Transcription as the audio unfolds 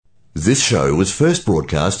This show was first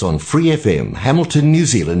broadcast on Free FM, Hamilton, New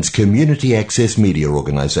Zealand's community access media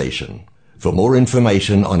organisation. For more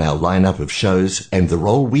information on our lineup of shows and the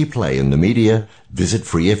role we play in the media, visit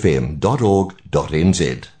freefm.org.nz.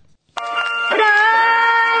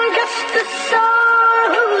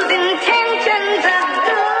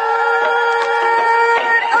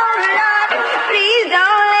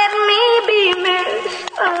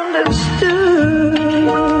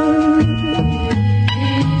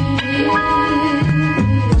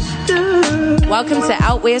 Welcome to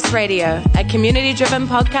Out West Radio, a community-driven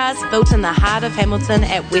podcast built in the heart of Hamilton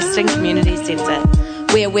at Western Community Centre.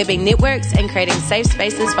 We are webbing networks and creating safe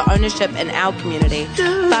spaces for ownership in our community.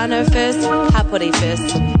 Whānau first, hapori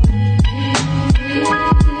first.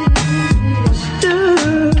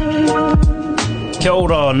 Kia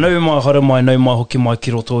ora, nau mai haere mai, nau mai hoki mai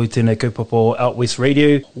ki roto i tēnei kaupapa Out West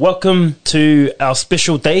Radio. Welcome to our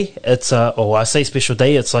special day. It's I say special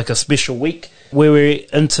day, it's like a special week where we're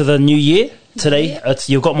into the new year. Today,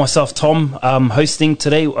 you've got myself, Tom, hosting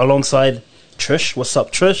today alongside Trish. What's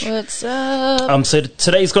up, Trish? What's up? So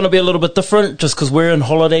today's going to be a little bit different just because we're in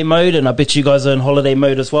holiday mode, and I bet you guys are in holiday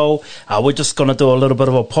mode as well. We're just going to do a little bit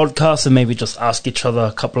of a podcast and maybe just ask each other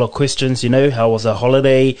a couple of questions, how was our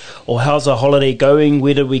holiday, or how's our holiday going,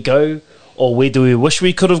 where did we go, or where do we wish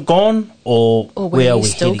we could have gone, or where are we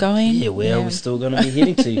still heading? going? Yeah, where are we still going to be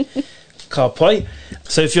heading to? Ka pai.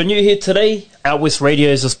 So if you're new here today, Out West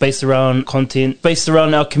Radio is just based around content, based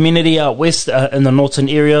around our community out west in the Norton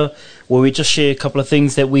area, where we just share a couple of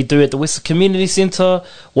things that we do at the Western Community Centre,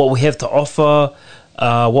 what we have to offer,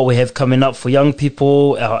 what we have coming up for young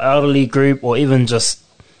people, our elderly group, or even just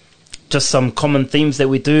some common themes that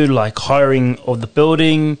we do, like hiring of the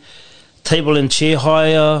building, table and chair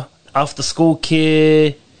hire, after school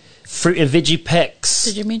care, fruit and veggie packs.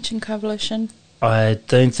 Did you mention Covolution? I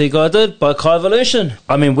don't think I did, but Covolution.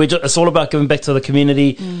 I mean, it's all about giving back to the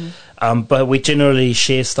community, but we generally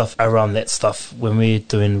share stuff around that stuff when we're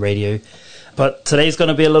doing radio. But today's going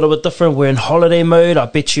to be a little bit different. We're in holiday mode. I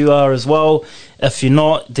bet you are as well. If you're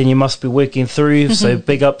not, then you must be working through, so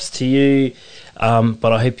big ups to you.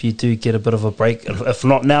 But I hope you do get a bit of a break. If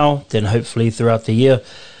not now, then hopefully throughout the year.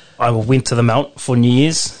 I went to the Mount for New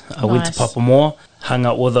Year's. I went to Papamoa, hung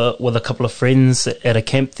out with a couple of friends at a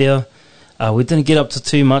camp there. We didn't get up to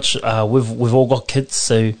too much. We've all got kids,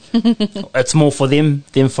 so it's more for them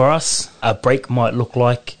than for us. A break might look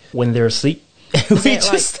like when they're asleep. We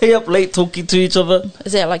just stay up late talking to each other.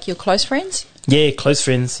 Is that like your close friends? Yeah, close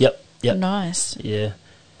friends. Yep. Nice. Yeah,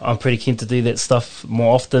 I'm pretty keen to do that stuff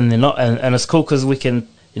more often than not, and it's cool because we can.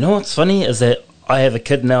 You know what's funny is that I have a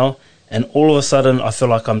kid now, and all of a sudden I feel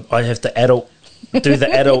like I have to do the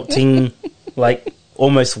adulting, like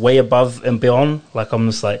almost way above and beyond. Like I'm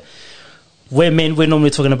just like. We're normally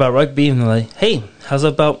talking about rugby, and they're like, hey, how's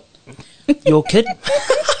about your kid?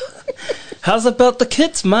 How's about the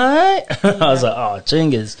kids, mate? I was like, oh,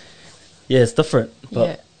 jingers. Yeah, it's different.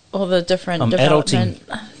 But all the different development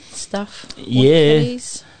stuff. Yeah.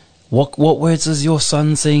 What words is your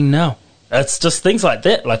son saying now? It's just things like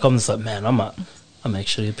that. Like, I'm just like, man, I'm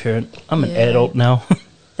actually a parent. I'm an adult now.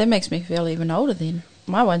 That makes me feel even older then.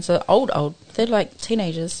 My ones are old. They're like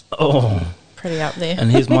teenagers. Oh, pretty out there.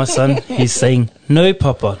 And here's my son. He's saying, no,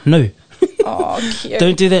 Papa, no. Oh, cute.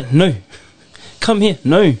 Don't do that. No. Come here.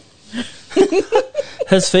 No.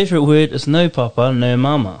 His favourite word is no, Papa, no,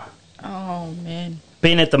 Mama. Oh, man.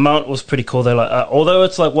 Being at the Mount was pretty cool though. Like, although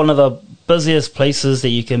it's like one of the busiest places that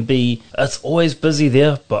you can be, it's always busy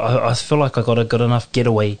there, but I feel like I got a good enough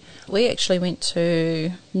getaway. We actually went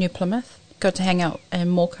to New Plymouth. Got to hang out in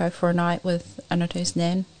Moko for a night with Anato's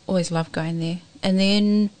nan. Always loved going there. And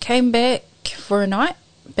then came back for a night,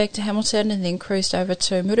 back to Hamilton, and then cruised over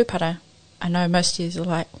to Murupara. I know most of you are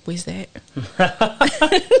like, where's that?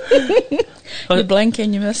 You blink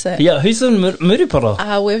and you miss it. Yeah, who's in Murupara?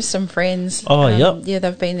 We're with some friends. Oh, yep. Yeah,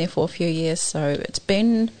 they've been there for a few years, so it's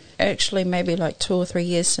been actually maybe like 2 or 3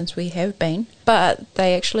 years since we have been. But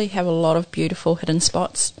they actually have a lot of beautiful hidden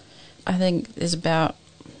spots. I think there's about,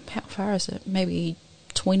 how far is it? Maybe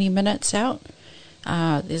 20 minutes out.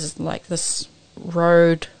 There's like this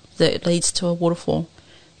road that leads to a waterfall.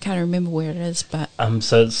 Can't remember where it is, but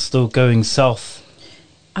so it's still going south.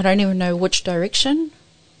 I don't even know which direction.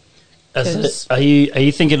 Are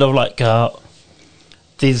you thinking of like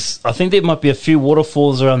there's? I think there might be a few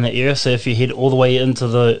waterfalls around the area. So if you head all the way into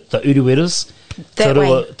the Uruweras to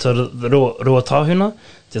the Ruatahuna,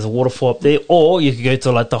 there's a waterfall up there, or you could go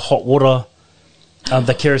to like the hot water,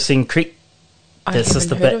 the Kerosene Creek. I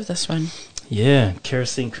haven't heard of this one. Yeah,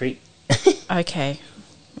 Kerosene Creek. Okay,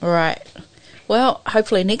 all right. Well,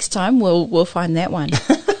 hopefully next time we'll find that one.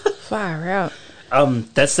 Far out.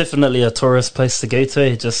 That's definitely a tourist place to go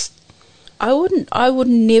to. I would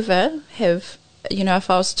never have, if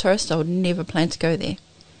I was a tourist, I would never plan to go there.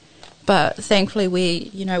 But thankfully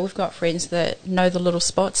we've got friends that know the little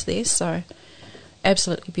spots there, so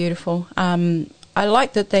absolutely beautiful. I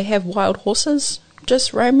like that they have wild horses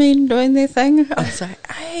just roaming, doing their thing. I was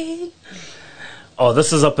like, hey. Oh,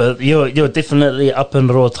 this is you're definitely up in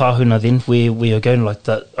Ruatahuna then, where we are going like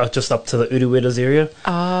that, just up to the Uruweras area.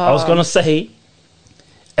 Oh. I was going to say,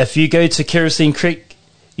 if you go to Kerosene Creek,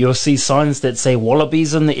 you'll see signs that say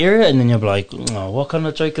wallabies in the area, and then you'll be like, oh, what kind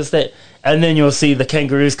of joke is that? And then you'll see the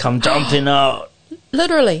kangaroos come jumping out.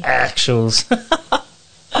 Literally. Actuals.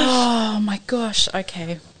 Oh, my gosh.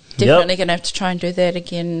 Okay. Definitely going to have to try and do that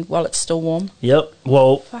again while it's still warm. Yep.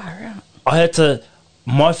 Well, far out. I had to...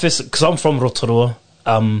 My first... Because I'm from Rotorua,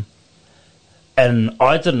 and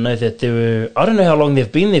I didn't know that there were... I don't know how long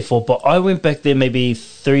they've been there for, but I went back there maybe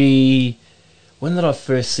 3... When did I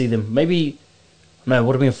first see them? Maybe... No, it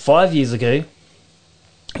would have been 5 years ago.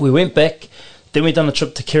 We went back... Then we done a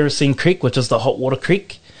trip to Kerosene Creek, which is the hot water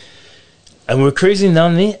creek. And we were cruising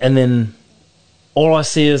down there, and then all I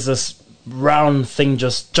see is this round thing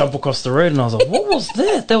just jump across the road, and I was like, what was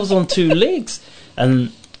that? That was on 2 legs.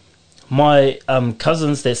 And my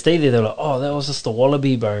cousins that stay there, they were like, oh, that was just a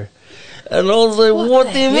wallaby, bro. And I was like,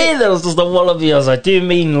 what do you mean that was just a wallaby? I was like, do you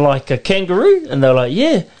mean like a kangaroo? And they were like,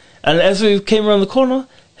 yeah. And as we came around the corner,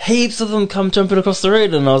 heaps of them come jumping across the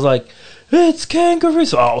road, and I was like, it's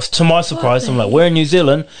kangaroos. Oh, to my surprise, I'm like, we're in New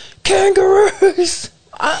Zealand, kangaroos.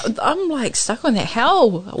 I'm like stuck on that. How?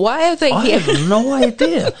 Why are they here? I have no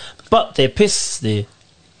idea. But they're pests there.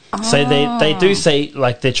 Oh. So they do say,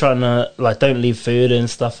 like, they're trying to, like, don't leave food and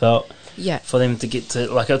stuff out. Yeah. For them to get to,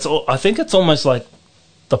 like, I think it's almost like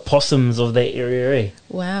the possums of that area, eh?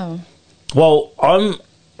 Wow. Well,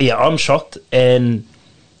 I'm shocked, and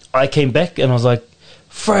I came back and I was like,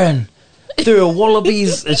 Fran, there are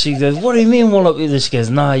wallabies. And she goes, what do you mean wallabies? And she goes,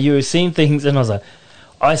 nah, you were seeing things. And I was like,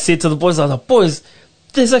 I said to the boys, I was like, boys,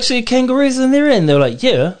 there's actually kangaroos in there. And they were like,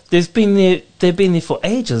 yeah, they've been there for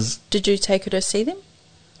ages. Did you take her to see them?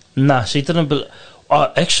 Nah, she didn't.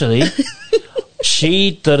 Actually,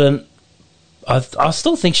 she didn't. I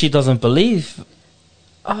still think she doesn't believe.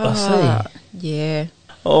 I see. Yeah.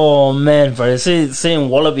 Oh man, bro! Seeing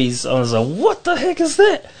wallabies, I was like, what the heck is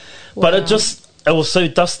that? Wow. But it was so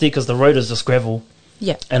dusty because the road is just gravel.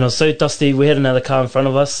 Yeah. And it was so dusty. We had another car in front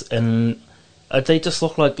of us, and they just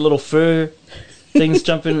looked like little fur things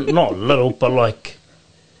jumping. Not little, but like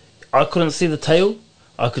I couldn't see the tail.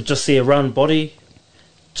 I could just see a round body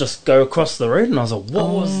just go across the road, and I was like, what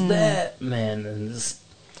was that, man? And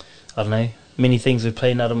I don't know, many things were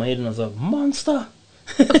playing out of my head, and I was like, monster.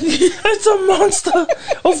 It's a monster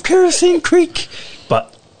of Kerosene Creek.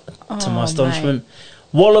 But to my astonishment,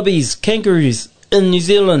 wallabies, kangaroos in New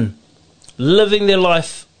Zealand, living their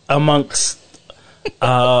life amongst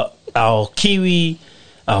our kiwi,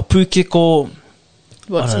 our pukeko.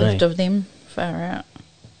 What's left of them? Far out.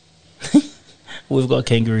 We've got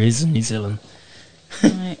kangaroos in New Zealand.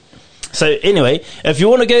 Right. So anyway, if you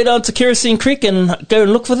want to go down to Kerosene Creek and go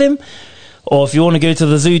and look for them, or if you want to go to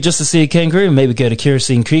the zoo just to see a kangaroo, maybe go to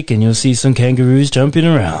Kerosene Creek and you'll see some kangaroos jumping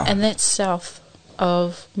around. And that's south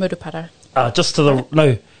of Murupara. Just to the...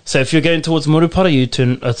 No. So if you're going towards Murupara, you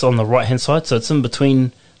turn... It's on the right-hand side, so it's in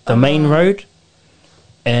between the main road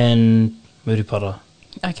and Murupara.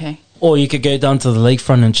 Okay. Or you could go down to the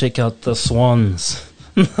lakefront and check out the swans.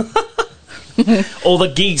 Or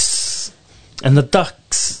the geese and the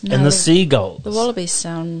ducks and the seagulls. The wallabies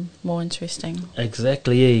sound more interesting.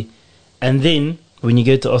 Exactly, yeah. And then, when you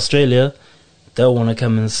go to Australia, they'll want to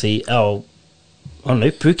come and see our, I don't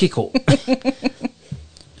know, pukeko.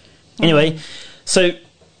 Anyway, so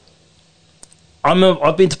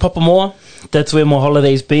I've been to Papamoa. That's where my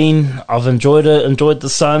holiday's been. I've enjoyed it, enjoyed the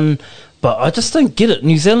sun, but I just don't get it.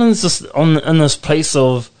 New Zealand's just in this place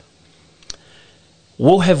of,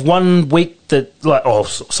 we'll have 1 week that,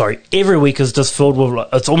 every week is just filled with,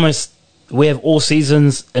 it's almost, we have all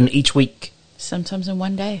seasons in each week. Sometimes in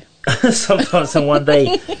one day. Sometimes in one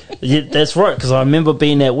day. Yeah, that's right, because I remember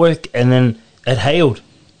being at work and then it hailed.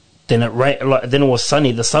 Then it rained, then it was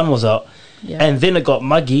sunny, the sun was out. Yeah. And then it got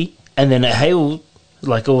muggy, and then it hailed,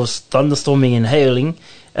 like it was thunderstorming and hailing.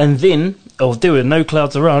 And then there were no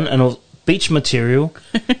clouds around, and it was beach material,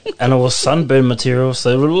 and it was sunburn material.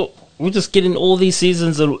 So we're just getting all these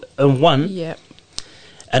seasons in one. Yeah.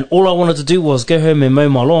 And all I wanted to do was go home and mow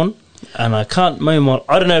my lawn. And I can't mow my...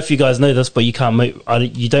 I don't know if you guys know this, but you can't mow...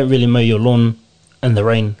 you don't really mow your lawn in the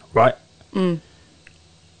rain, right? Mm.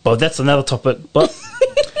 But that's another topic. But,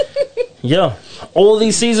 yeah. All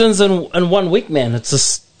these seasons in 1 week, man. It's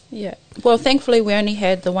just... Yeah. Well, thankfully, we only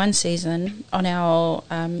had the one season on our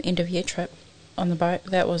end of year trip on the boat.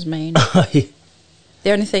 That was mean. The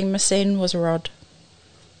only thing missing was a rod.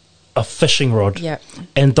 A fishing rod. Yeah.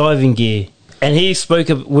 And diving gear. And he spoke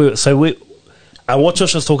of... what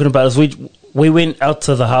Josh was talking about is we went out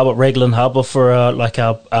to the harbour, Raglan Harbour, for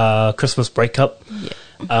our Christmas breakup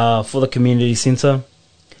for the community centre.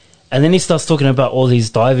 And then he starts talking about all these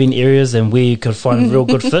diving areas and where you could find real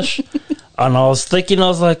good fish. And I was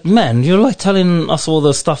like, man, you're like telling us all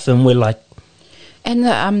this stuff, and we're like...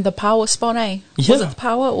 And the power spot, eh? Yeah. Was it the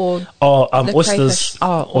power or the oysters. crayfish?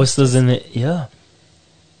 Oh, oysters in it, yeah.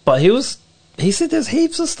 But he said there's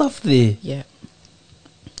heaps of stuff there. Yeah.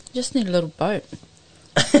 Just need a little boat.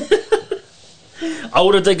 I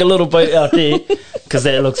would have taken a little boat out there because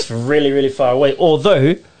that looks really, really far away.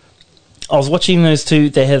 Although, I was watching those two,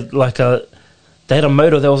 they had a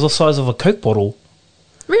motor that was the size of a Coke bottle.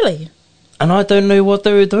 Really? And I don't know what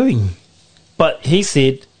they were doing. But he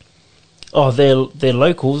said, they're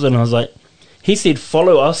locals. And I was like, he said,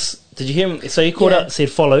 follow us. Did you hear him? So he called out and said,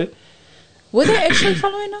 follow. Were they actually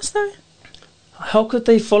following us, though? How could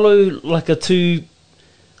they follow like a two...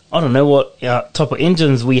 I don't know what type of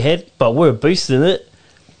engines we had, but we were boosting it.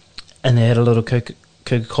 And they had a little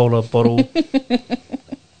Coca-Cola bottle.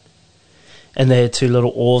 And they had two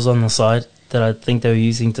little oars on the side that I think they were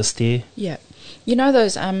using to steer. Yeah. You know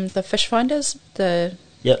those the fish finders, the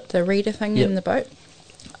reader thing in the boat?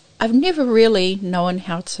 I've never really known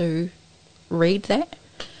how to read that,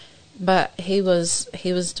 but he was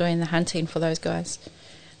doing the hunting for those guys.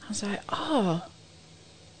 I was like, oh,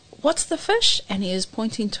 what's the fish? And he was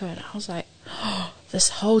pointing to it. I was like, oh, this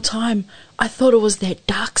whole time I thought it was that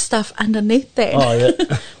dark stuff underneath that. Oh,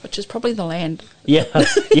 yeah. Which is probably the land. Yeah.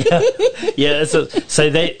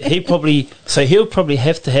 He'll probably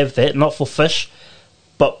have to have that, not for fish,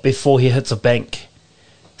 but before he hits a bank.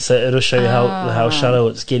 So it'll show you how shallow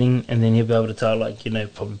it's getting, and then he'll be able to tell,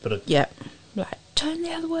 probably put a... Yeah. Like, turn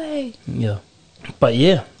the other way. Yeah. But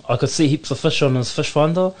yeah, I could see heaps of fish on his fish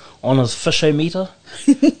finder, on his fishometer.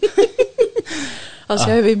 I was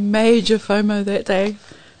going to be major FOMO that day.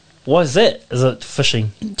 Why is that? Is it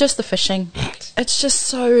fishing? Just the fishing. It's just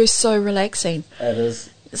so relaxing. It is.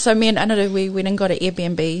 So me and Anadu, we went and got an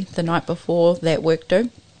Airbnb the night before that work due.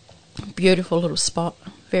 Beautiful little spot.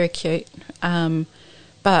 Very cute.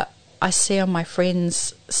 But I see on my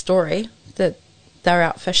friend's story that they're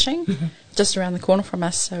out fishing just around the corner from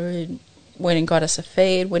us. So we went and got us a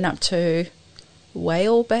feed. Went up to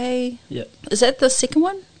Whale Bay. Yep. Is that the second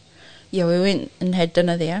one? Yeah, we went and had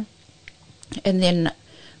dinner there. And then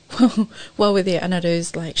while we're there,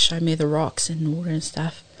 Anadu's like, show me the rocks and water and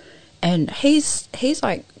stuff. And he's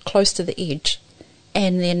like close to the edge.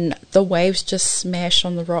 And then the waves just smash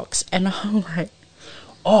on the rocks. And I'm like...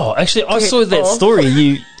 Oh, actually, I saw that story.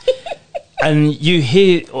 You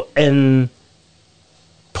hear and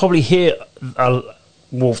probably hear,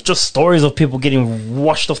 just stories of people getting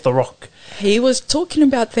washed off the rock. He was talking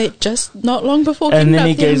about that just not long before. And then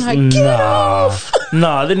he goes, like,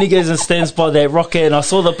 nah. Then he goes and stands by that rock, and I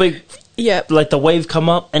saw the big, the wave come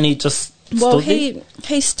up, and he just stood there.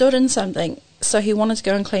 He stood in something, so he wanted to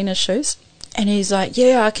go and clean his shoes. And he's like,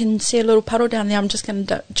 yeah, I can see a little puddle down there. I'm just going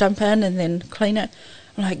to jump in and then clean it.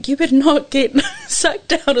 I'm like, you better not get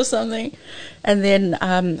sucked out or something. And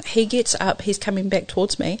then he gets up, he's coming back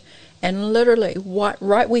towards me, and literally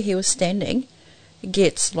right where he was standing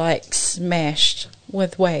gets like smashed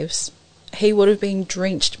with waves. He would have been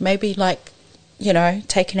drenched, maybe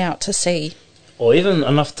taken out to sea. Or even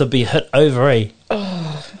enough to be hit over, eh?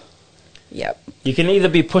 Oh, yep. You can either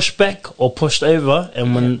be pushed back or pushed over,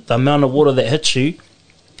 and when the amount of water that hits you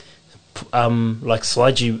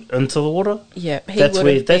slides you into the water. Yeah, that's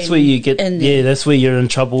where you get. Yeah, that's where you're in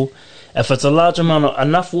trouble. If it's a large amount of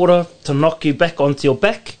enough water to knock you back onto your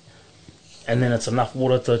back, and then it's enough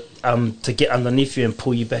water to get underneath you and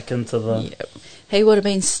pull you back into the. Yep. He would have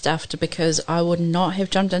been stuffed because I would not have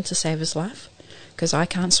jumped in to save his life because I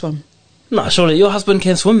can't swim. No, surely your husband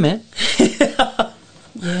can swim, man.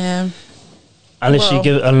 Yeah. Unless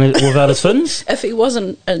without his fins. If he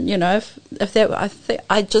wasn't, if that,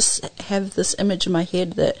 I just have this image in my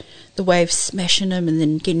head that the waves smashing him and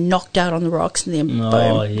then getting knocked out on the rocks and then boom.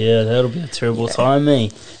 Oh yeah, that'll be a terrible time, eh?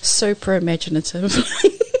 Super imaginative.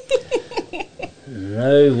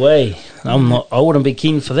 No way. I wouldn't be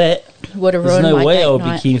keen for that. Would have ruined my date night. There's no way I would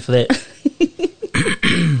be keen for that.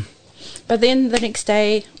 But then the next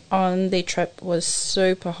day on the trip was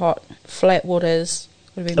super hot, flat waters.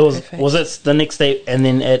 Was it the next day, and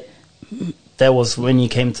then that was when you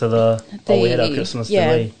came to we had our Christmas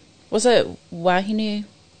day. Was it Wahine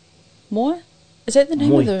Moa? Is that the name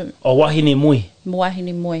Moi. of the Oh, Wahine Moi.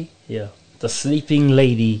 Wahine Moi? Yeah. The sleeping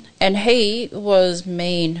lady. And he was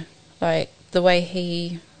mean, like the way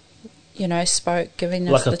he, spoke, giving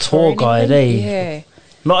us Like the a tour and guide, everything. eh?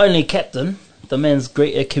 Not only captain, the man's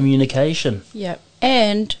great at communication. Yeah.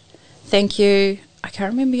 And thank you. I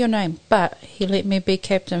can't remember your name, but he let me be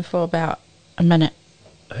captain for about a minute.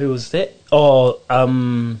 Who was that? Oh,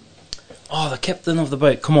 the captain of the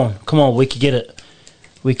boat. Come on, we could get it.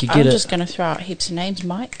 I'm just going to throw out heaps of names,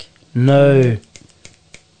 Mike. No.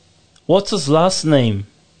 What's his last name?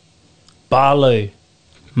 Barlow.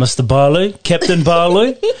 Mr. Barlow, Captain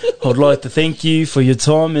Barlow, I'd like to thank you for your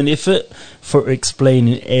time and effort for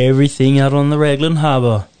explaining everything out on the Raglan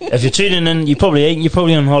Harbour. If you're tuning in, you probably ain't. You're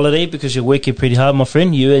probably on holiday because you're working pretty hard, my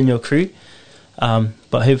friend, you and your crew.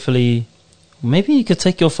 But hopefully, maybe you could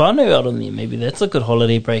take your whānau out on there. Maybe that's a good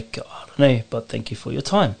holiday break. I don't know, but thank you for your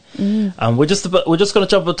time. We're just going to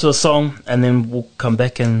jump into a song and then we'll come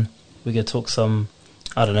back and we're going to talk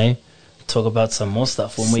talk about some more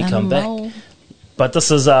stuff when we come back. But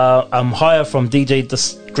this is Higher from DJ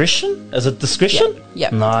Discretion. Is it Discretion?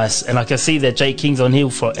 Yep. Nice. And I can see that Jake King's on here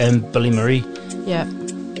and Billy Marie. Yeah.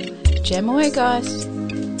 Jam away, guys.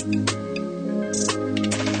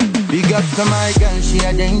 Big up to my girl, she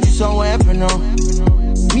a dangerous weapon, no.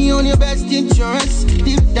 Me on your best insurance.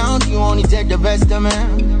 Deep down, you only take the best of me.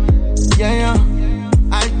 Yeah.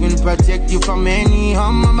 I will protect you from any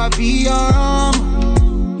harm. I'ma be your arm.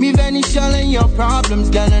 Me vanish all in your problems,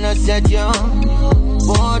 girl, and I said, yeah.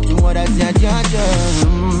 Boy, do what I said, yeah.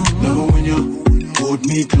 Love when you hold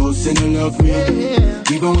me close and you love me. Yeah.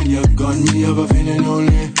 Even when you gun me, have a feeling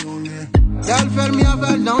lonely. Girl, fell me up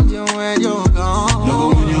and down to where you gone.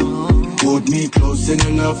 Love when you hold me close and you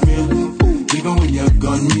love me. Even when you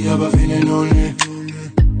gun me, have a feeling lonely.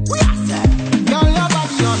 Girl, your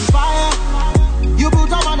body on fire. You put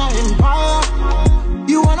a man in fire.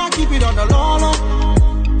 You wanna keep it on the low, low.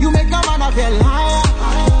 You make a man feel higher.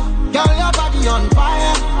 Girl, your body on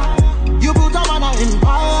fire. You put a man in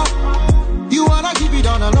fire. You wanna keep it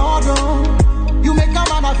on the low, low. You make a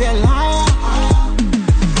man feel higher.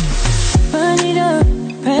 Burn it up,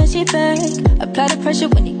 press it back. Apply the pressure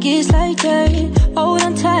when it gets like that. Hold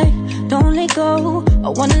on tight, don't let go. I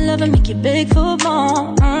wanna love and make it big for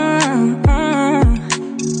more.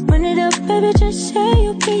 Run it up, baby, just say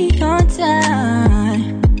you'll be on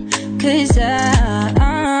time. Cause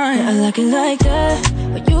I like it like that.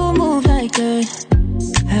 When you move like that.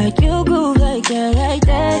 How you groove like that,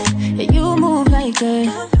 Yeah, you move like that.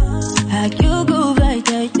 How you groove like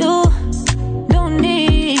that. You don't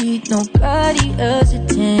need nobody else's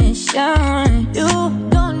attention. You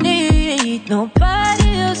don't need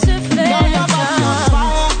nobody else's affection.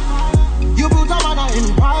 You put a man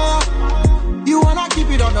in fire. You wanna keep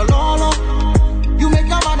it on the low, low. You make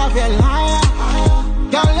a man feel higher.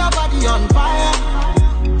 Girl, your body on fire.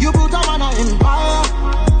 You put a man in fire.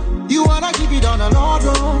 You wanna keep it on the low,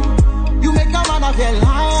 low. You make a man feel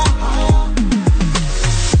higher.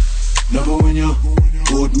 Love when you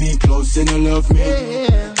hold me close and you love me.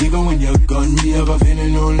 Yeah. Even when you gun me, have a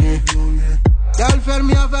feeling lonely. Girl, fell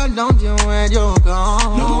me up and down to where you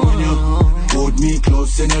gone. Love when you hold me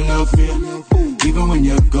close and you love me. Even when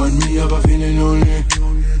you gun me, have a feeling lonely.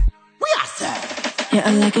 We are set. Yeah,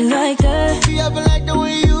 I like it like that. You ever like the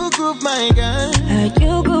way you groove, my girl? How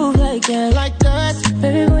you groove like that. Like that.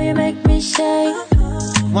 Baby, will you make me say?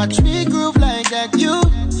 Watch me groove like that. You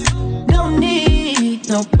don't need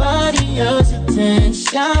nobody else's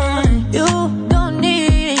attention. You don't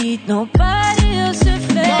need nobody else's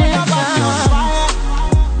affection.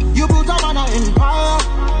 You put a man in fire.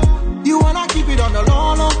 You wanna keep it on the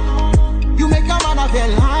low, low. You make a man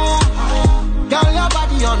feel higher. Girl, your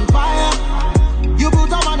body on fire. You put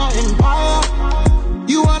a man in fire.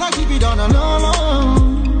 You wanna keep it on the low,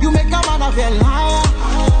 low. You make a man feel higher.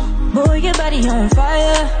 Boy, your body on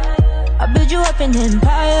fire. I build you up an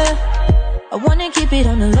empire. I wanna keep it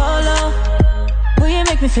on the low, low. Will you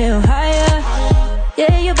make me feel higher?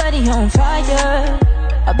 Yeah, your body on fire.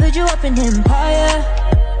 I build you up an empire.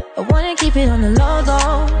 I wanna keep it on the low,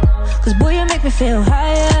 low. Cause boy, you make me feel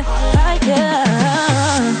higher, higher.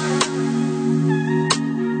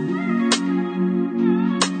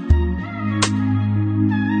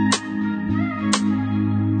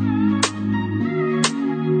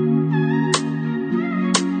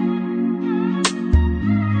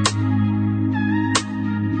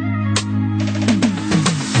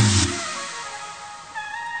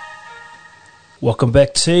 Welcome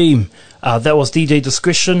back, team. That was DJ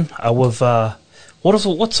Discretion with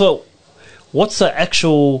what's the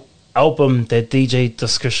actual album that DJ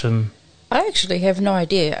Discretion I actually have no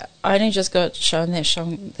idea. I only just got shown that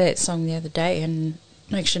song the other day, and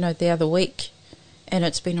actually no, the other week, and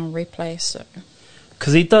it's been on replay. So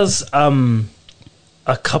because he does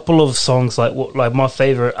a couple of songs like my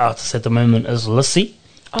favorite artist at the moment is Lissy.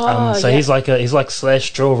 So yeah. he's like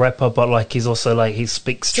slash drill rapper, but like he's also like he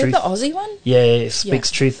speaks Is truth. that the Aussie one? Yeah, he speaks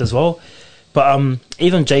truth as well. But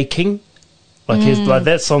even Jay King, like his like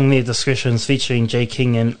that song there, Discretions, featuring Jay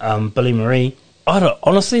King and Billy Marie.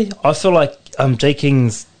 I feel like Jay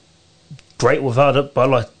King's great without it, but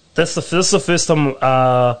like this is the first time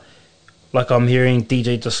like I'm hearing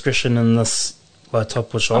DJ Discretion in this like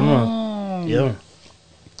type of genre. Oh. Yeah.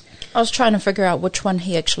 I was trying to figure out which one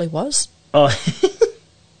he actually was. Oh.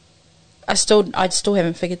 I still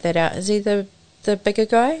haven't figured that out. Is he the bigger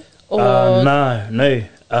guy or no.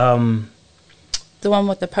 the one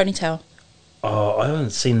with the ponytail? Oh, I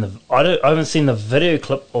haven't seen the video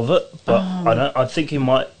clip of it, but I think he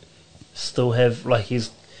might still have like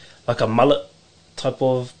he's like a mullet type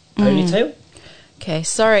of ponytail. Okay,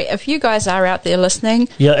 sorry if you guys are out there listening.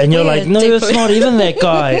 Yeah, and you're we're like, no, definitely- it's not even that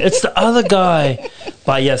guy. It's the other guy.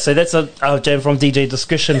 But yeah, so that's our jam from DJ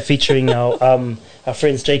Discretion featuring our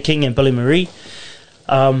friends Jay King and Billy Marie.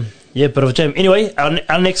 Yeah, bit of a jam. Anyway,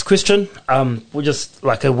 our next question. We're just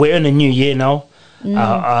like we're in a new year now.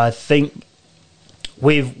 I think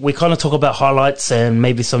we kind of talk about highlights and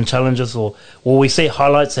maybe some challenges, or we say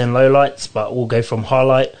highlights and lowlights, but we'll go from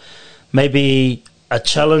highlight, maybe a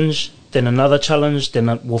challenge, then another challenge,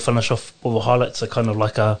 then we'll finish off with a highlight. So kind of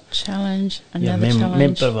like a challenge, another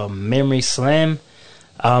challenge. bit of a memory slam.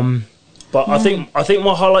 But I think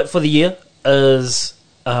my highlight for the year is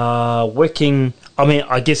working. I mean,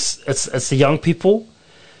 I guess it's the young people.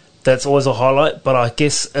 That's always a highlight, but I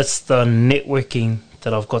guess it's the networking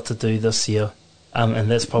that I've got to do this year,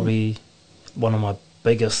 and that's probably one of my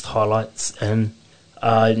biggest highlights. And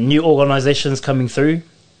new organisations coming through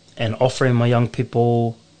and offering my young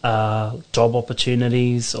people job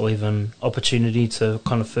opportunities, or even opportunity to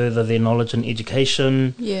kind of further their knowledge and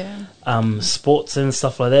education. Yeah. Sports and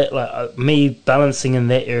stuff like that. Like me balancing in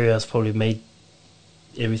that area has probably made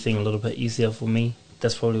everything a little bit easier for me.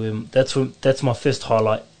 That's probably that's my first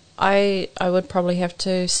highlight. I would probably have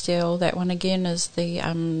to steal that one again as the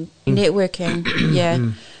networking.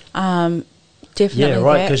 Yeah. Definitely. Yeah,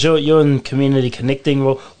 right. Because you're in community connecting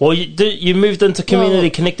role. Well, you moved into community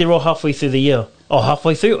connecting role halfway through the year. Oh,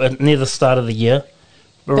 halfway through, near the start of the year,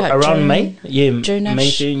 around June, May. Yeah, June-ish. May,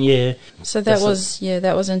 June. Yeah. So that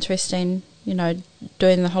was interesting. You know,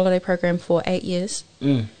 doing the holiday program for 8 years,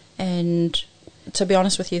 and to be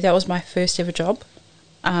honest with you, that was my first ever job.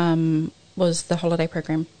 Was the holiday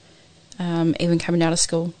program, even coming out of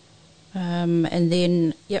school, and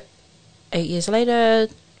then 8 years later,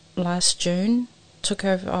 last June, took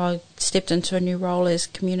over. I stepped into a new role as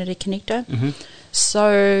community connector. Mm-hmm.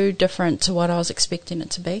 So different to what I was expecting it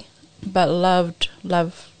to be, but loved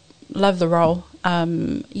the role.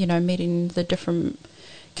 You know, meeting the different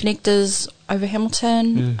connectors over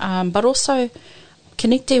Hamilton, but also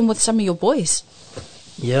connecting with some of your boys.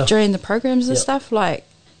 Yeah. During the programs and stuff, like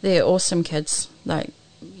they're awesome kids. Like,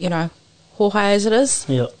 you know, high as it is,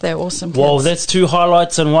 they're awesome kids. Well, that's two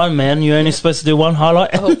highlights in one, man. You're only supposed to do one highlight.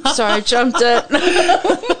 Oh, sorry, I jumped it.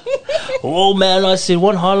 Oh man, I said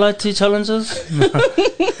one highlight, two challenges.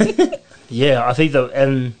 Yeah, I think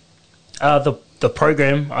the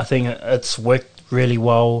program, I think it's worked really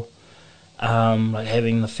well. Like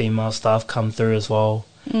having the female staff come through as well.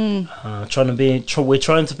 We're trying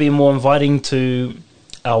to be more inviting to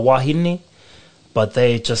our wahine, but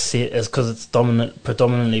they just see it as because it's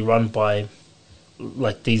predominantly run by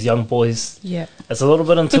like these young boys. Yeah, it's a little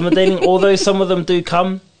bit intimidating. Although some of them do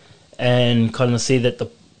come and kind of see that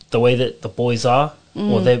the way that the boys are,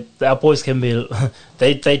 or our boys can be,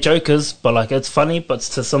 they jokers, but like it's funny. But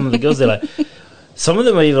to some of the girls, they're like, some of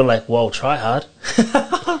them are even like, "Well, try hard."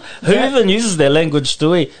 Who even uses their language?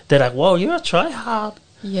 Do we? They're like, "Well, you're a try hard."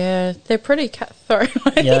 Yeah, they're pretty cutthroat.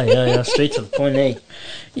 yeah, straight to the point, eh?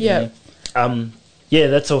 Yeah. Yeah,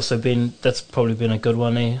 that's probably been a good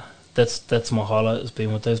one, eh? That's my highlight, has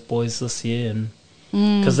been with those boys this year, and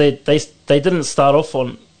because they didn't start off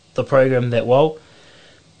on the program that well.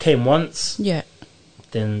 Came once, then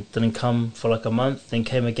didn't come for like a month, then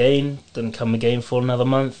came again, didn't come again for another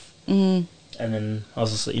month, and then I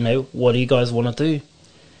was just, what do you guys want to do?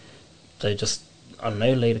 They just, I don't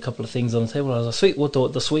know, laid a couple of things on the table. I was like, sweet, we'll do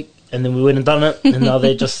it this week, and then we went and done it, and now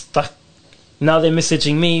they're just stuck. Now they're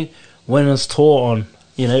messaging me when is tour on,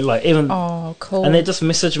 like even. Oh, cool. And they just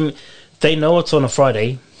message me. They know it's on a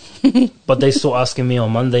Friday, but they still asking me on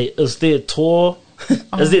Monday, is there a tour?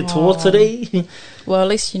 Is there tour today? Well, at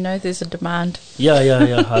least you know there's a demand.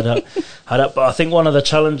 Yeah. Hard up. But I think one of the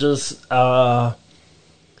challenges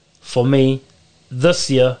for me this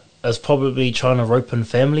year is probably trying to rope in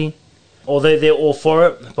family. Although they're all for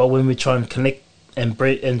it, but when we try and connect and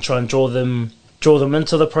try and draw them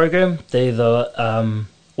into the program, they're the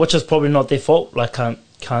which is probably not their fault. Like can't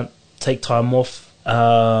take time off.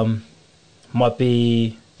 Might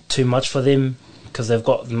be too much for them because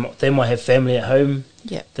they might have family at home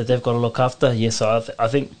that they've got to look after. Yeah, so I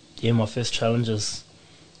think my first challenge is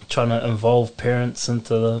trying to involve parents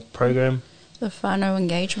into the program. The whānau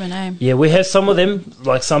engagement, eh? Yeah, we have some of them,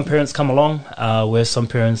 like some parents come along. We have some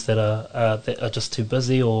parents that are just too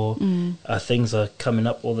busy, or things are coming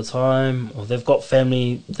up all the time, or they've got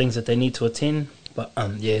family things that they need to attend. But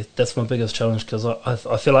that's my biggest challenge, because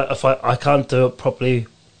I feel like if I can't do it properly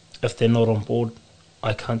if they're not on board.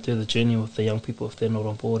 I can't do the journey with the young people if they're not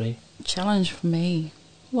on board, eh? Challenge for me.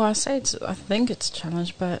 Well, I think it's a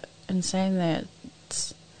challenge, but in saying that,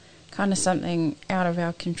 it's kind of something out of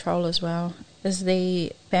our control as well. Is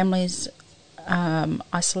the families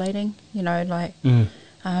isolating?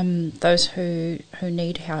 Those who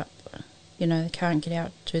need help. They can't get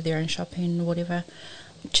out, do their own shopping, whatever.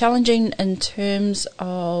 Challenging in terms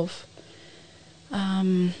of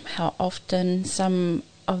how often some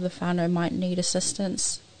of the whānau might need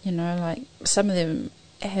assistance. Like some of them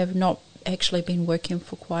have not actually been working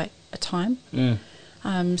for quite a time.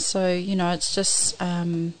 So it's just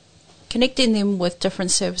connecting them with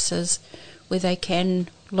different services where they can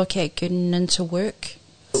look at getting into work.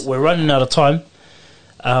 We're running out of time.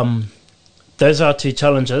 Those are our two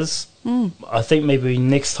challenges. I think maybe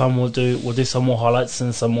next time we'll do some more highlights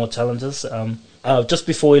and some more challenges. Just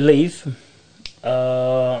before we leave,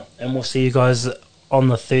 and we'll see you guys on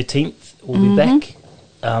the 13th. We'll be back.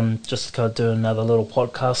 Just going to do another little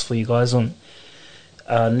podcast for you guys on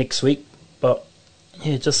next week. But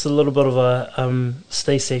yeah, just a little bit of a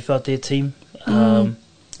stay safe out there, team.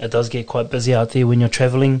 It does get quite busy out there when you're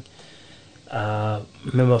travelling.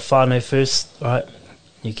 Remember whānau first, right?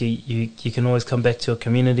 You can always come back to your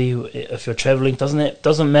community if you're travelling.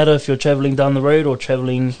 Doesn't matter if you're travelling down the road or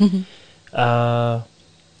travelling around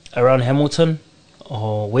Hamilton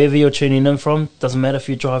or wherever you're tuning in from. Doesn't matter if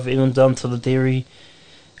you drive even down to the dairy.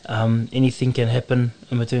 Anything can happen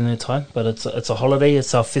in between that time. But it's a holiday.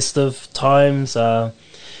 It's our festive times.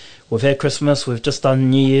 We've had Christmas. We've just done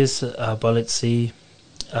New Year's. But let's see.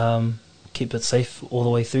 Keep it safe all the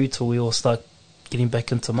way through till we all start getting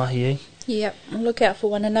back into mahi, eh? Yep, look out for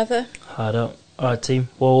one another. Hard out. Alright, team.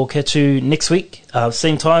 Well, we'll catch you next week.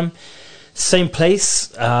 Same time, same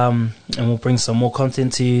place. And we'll bring some more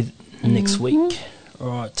content to you next week.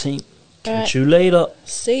 Alright, team. Catch you later.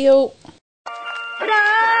 See you. But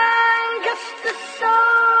I'm just a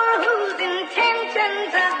soul whose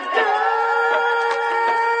intentions are good.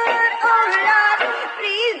 Oh Lord,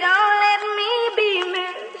 please don't let me be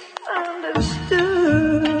misunderstood.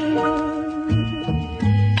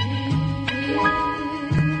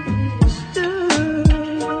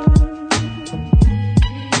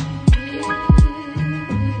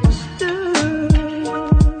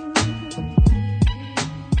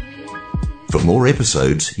 For more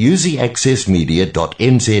episodes, use the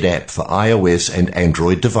accessmedia.nz app for iOS and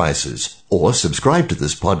Android devices, or subscribe to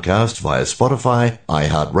this podcast via Spotify,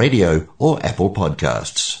 iHeartRadio, or Apple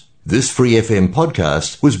Podcasts. This Free FM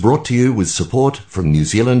podcast was brought to you with support from New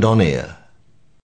Zealand On Air.